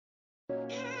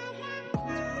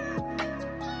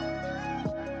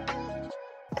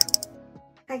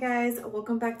Hi guys,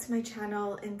 welcome back to my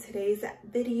channel. In today's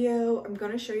video, I'm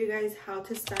going to show you guys how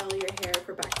to style your hair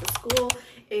for back to school.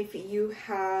 If you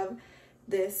have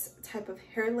this type of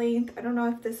hair length, I don't know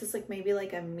if this is like maybe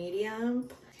like a medium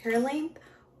hair length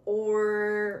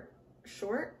or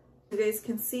short. You guys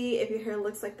can see if your hair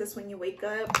looks like this when you wake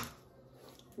up,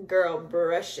 girl,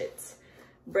 brush it.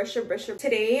 Brush it.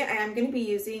 Today I am going to be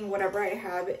using whatever I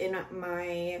have in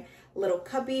my little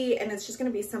cubby, and it's just going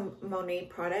to be some Monet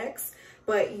products,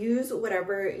 but use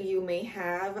whatever you may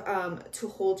have to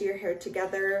hold your hair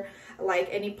together. Like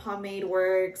any pomade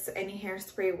works, any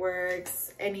hairspray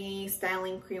works, any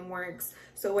styling cream works.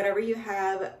 So whatever you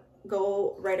have,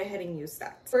 go right ahead and use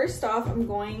that. First off, I'm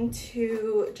going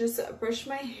to just brush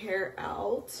my hair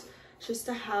out just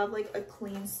to have like a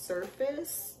clean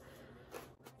surface.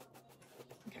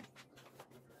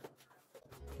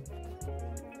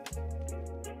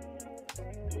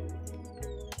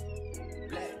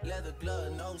 Leather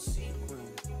glove, no sequin.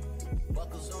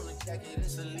 Buckles on the jacket,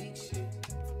 it's elite shit.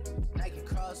 Nike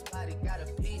crossbody, got a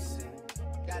piece in.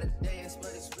 Gotta dance,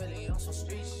 but it's really on some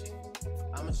street shit.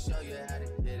 I'ma show you how to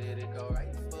get it. It go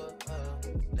right foot up,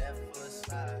 left foot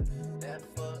slide, left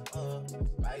foot up,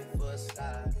 right foot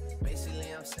slide.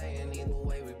 Basically, I'm saying either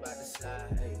way, we bout to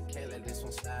slide. Hey, can't let this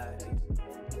one slide.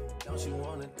 Hey. Don't you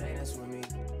wanna dance with me?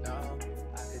 No,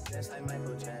 I could dance like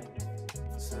Michael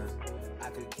Jackson. I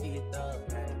could keep it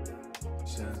up, man.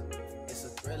 It's a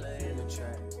thriller in the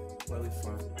track. Where we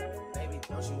from? Baby,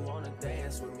 don't you wanna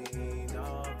dance with me?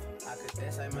 No, I could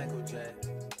dance like Michael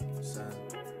Jackson.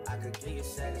 I could give you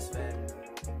satisfaction.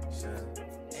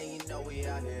 And you know we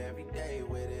out here every day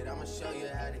with it. I'ma show you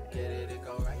how to get it. It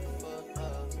go right foot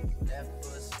up, left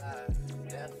foot slide,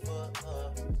 left foot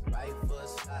up, right foot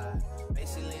slide.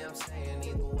 Basically, I'm saying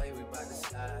either way, we bout to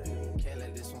slide. Can't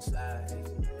let this one slide.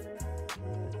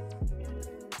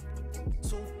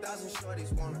 2,000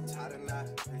 shorties wanna tie the knot.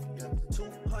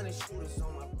 200 shooters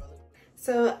on my brother.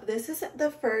 So this is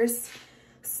the first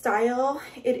style.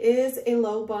 It is a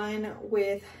low bun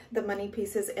with the money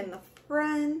pieces in the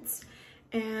front,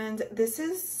 and this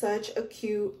is such a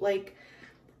cute like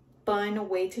bun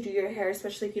way to do your hair,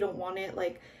 especially if you don't want it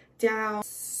like down.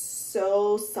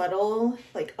 So subtle,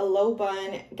 like a low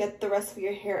bun, get the rest of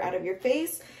your hair out of your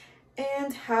face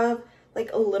and have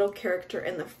like a little character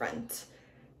in the front.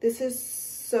 This is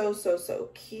so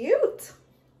cute.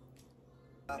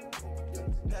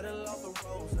 Pedal off the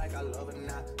roads like I love it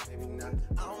not, maybe not.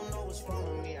 I don't know what's wrong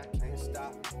with me, I can't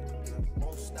stop.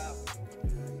 Won't stop,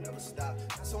 never stop.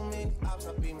 Got so many ops,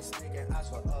 I be mistaken eyes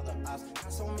for other ops.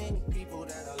 Got so many people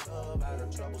that I love out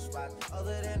of trouble spots.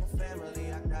 Other than the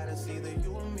family, I gotta see either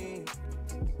you or me.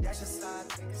 That's just how I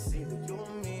think it's either you or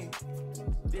me.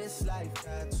 This life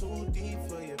got too deep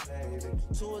for you, baby.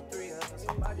 2 or 3 of us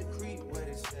about to creep what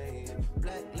it's saying.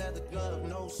 Black leather glove,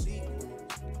 no sequins.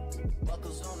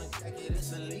 Buckles on the jacket,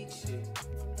 it's elite shit.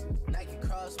 Nike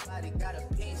crossbody, got a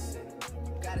piece in.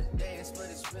 Gotta dance, but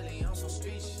it's really on some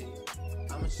street shit.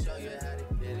 I'ma show you how to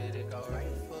get it. It go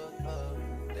right foot up,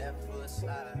 left foot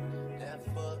slide, left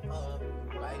foot up,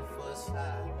 right foot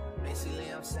slide.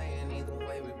 Basically, I'm saying either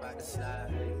way, we bout to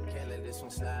slide. Can't let this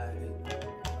one slide.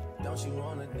 Don't you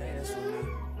wanna dance with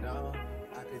me? No,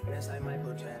 I could dance like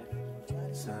Michael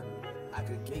Jackson. I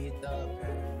could get you the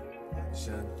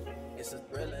passion. It's a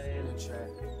thriller in the track.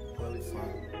 Where we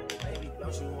from? Baby,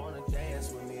 don't you wanna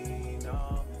dance with me?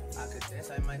 No, I could dance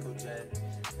like Michael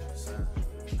Jackson.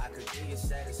 I could give you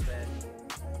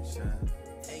satisfaction.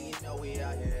 And you know we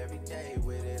out here every day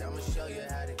with it. I'ma show you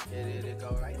how to get it. It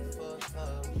go right foot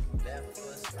up, left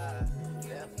foot slide,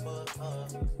 left foot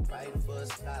up, right foot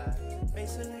slide.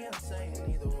 Basically, I'm saying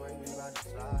either way, we about to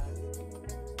slide.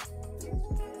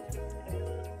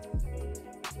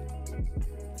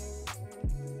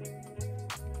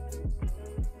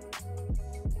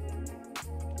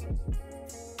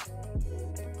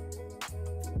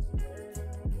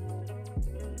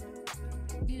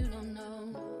 You don't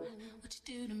know what you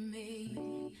do to me.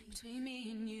 Between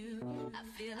me and you, I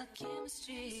feel like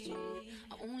chemistry.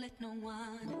 I won't let no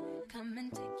one come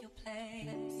and take your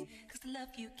place. Cause the love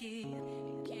you give, it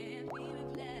can't be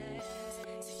replaced.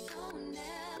 See, no one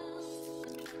else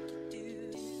can make you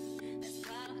do. That's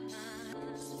why I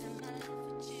must spend my life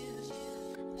with you.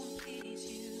 I won't please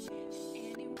you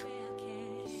any way I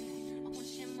can. I won't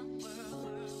share my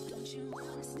world, don't you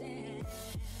understand?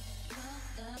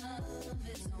 Your love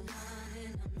is no one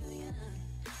in a million.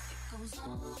 It goes on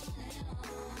and on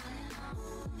and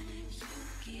on.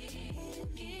 You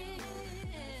give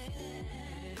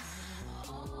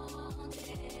all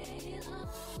day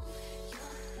long.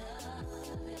 Your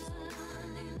love is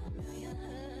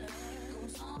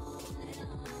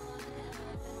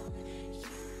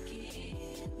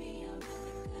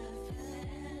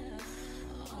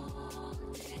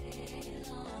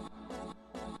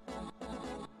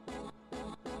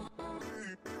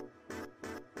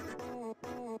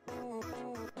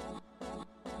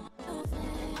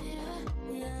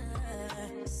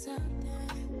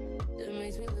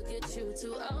makes me look at you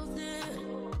too often.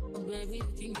 Oh, baby, you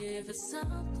can give us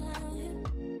something.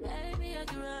 Baby, I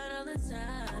can run all the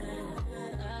time.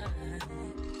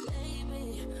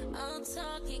 Baby, I'm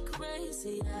talking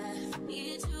crazy. I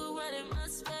need you running my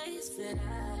space, but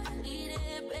I need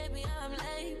it, baby. I'm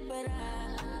late, but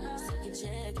I second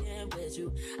check in with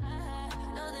you. I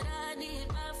know that I need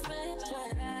my friends,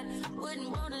 but I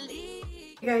wouldn't want to leave.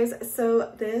 You guys,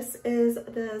 so this is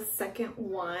the second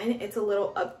one. It's a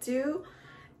little updo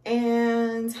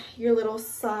and your little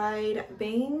side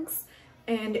bangs,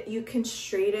 and you can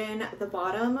straighten the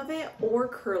bottom of it or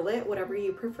curl it, whatever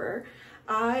you prefer.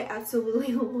 I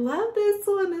absolutely love this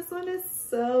one. This one is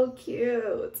so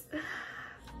cute.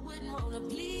 Wouldn't wanna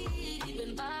bleed,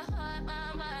 even my heart,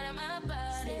 my mind, and my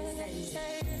body.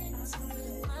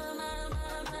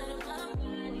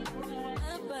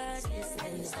 My body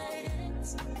says,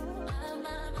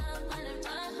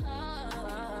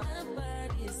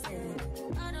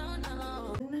 I don't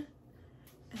know.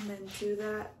 And then do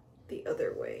that the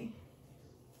other way.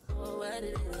 What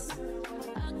it is,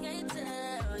 I can't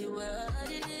tell you what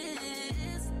it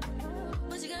is,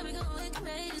 but you got me going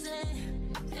crazy.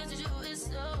 Just you is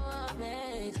so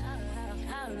amazing.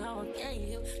 How long can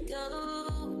you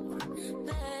go,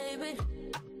 baby?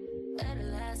 At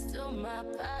last, till my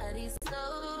body's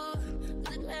so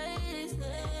crazy.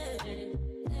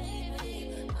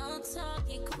 Baby, I'm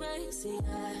talking crazy.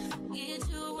 I need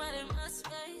you running my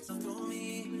space.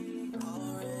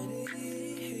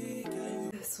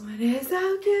 This one is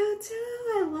so cute too.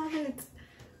 I love it.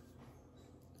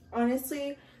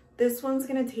 Honestly, this one's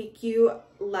gonna take you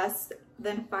less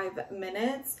than 5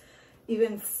 minutes,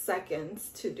 even seconds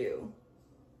to do.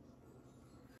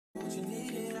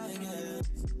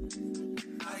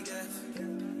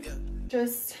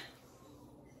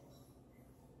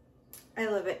 I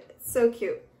love it. It's so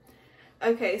cute.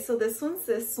 Okay, so this one's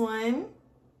this one.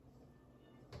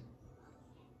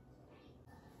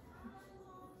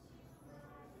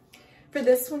 For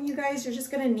this one, you guys, you're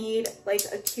just gonna need like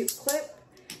a cute clip.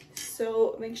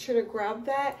 So make sure to grab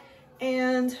that.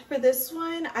 And for this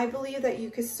one, I believe that you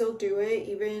could still do it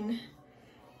even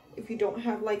if you don't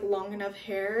have like long enough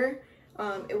hair.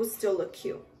 It will still look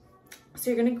cute. So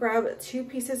you're gonna grab 2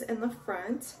 pieces in the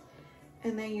front,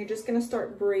 and then you're just gonna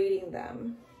start braiding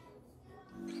them.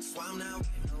 So I'm not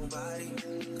with nobody,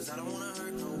 cause I don't wanna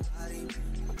hurt nobody.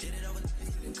 Did it over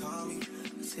things, you didn't call me.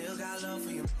 Still got love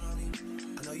for your mommy.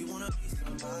 I know you wanna be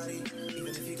somebody, even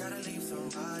if you gotta leave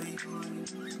somebody.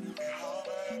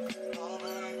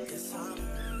 Yes,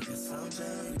 I'm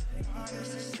jaded.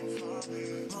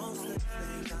 Most of the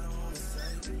things I don't wanna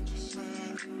say.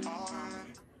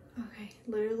 Okay,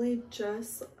 literally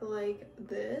just like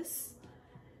this.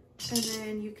 And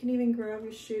then you can even grab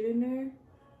your straightener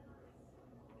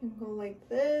and go like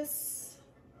this,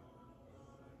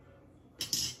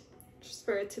 just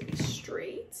for it to be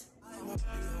straight.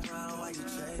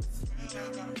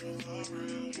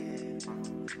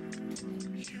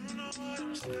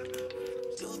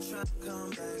 You'll try to come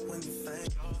back when you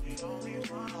faint. I always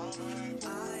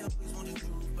wanted to,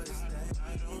 but it's that I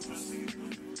don't see.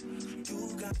 You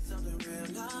got something real,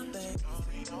 not bad.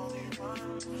 You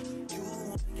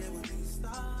won't get with me,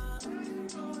 stop.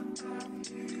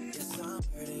 Yes, I'm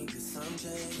hurting, yes, I'm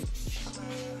jaded.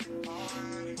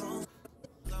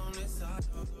 On this side.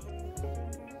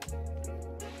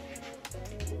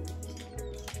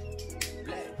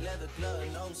 Black leather glove,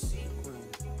 no sequin.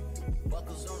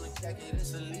 Buckles on the jacket,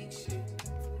 it's elite shit.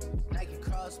 Nike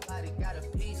crossbody, got a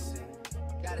piece in.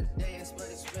 Gotta dance, but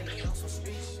it's really on some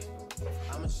street shit.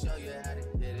 I'ma show you how to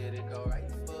get it. It go right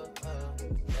foot up,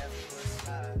 left foot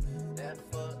slide, left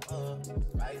foot up,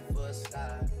 right foot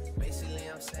slide. Basically,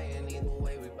 I'm saying either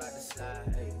way we bout to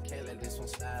slide. Hey, can't let this one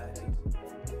slide. Hey.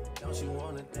 Don't you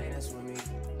wanna dance with me?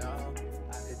 No,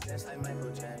 I could dance like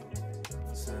Michael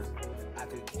Jackson. I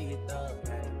could keep it up,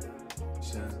 man.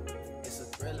 It's a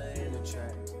thriller in the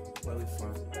track. Where we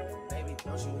from? Baby,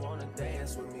 don't you wanna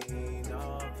dance with me?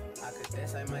 No, I could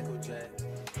dance like Michael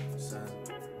Jackson.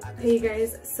 Hey you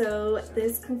guys, so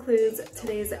this concludes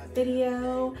today's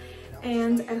video,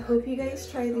 and I hope you guys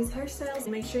try these hairstyles.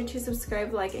 Make sure to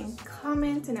subscribe, like, and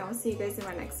comment, and I will see you guys in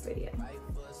my next video.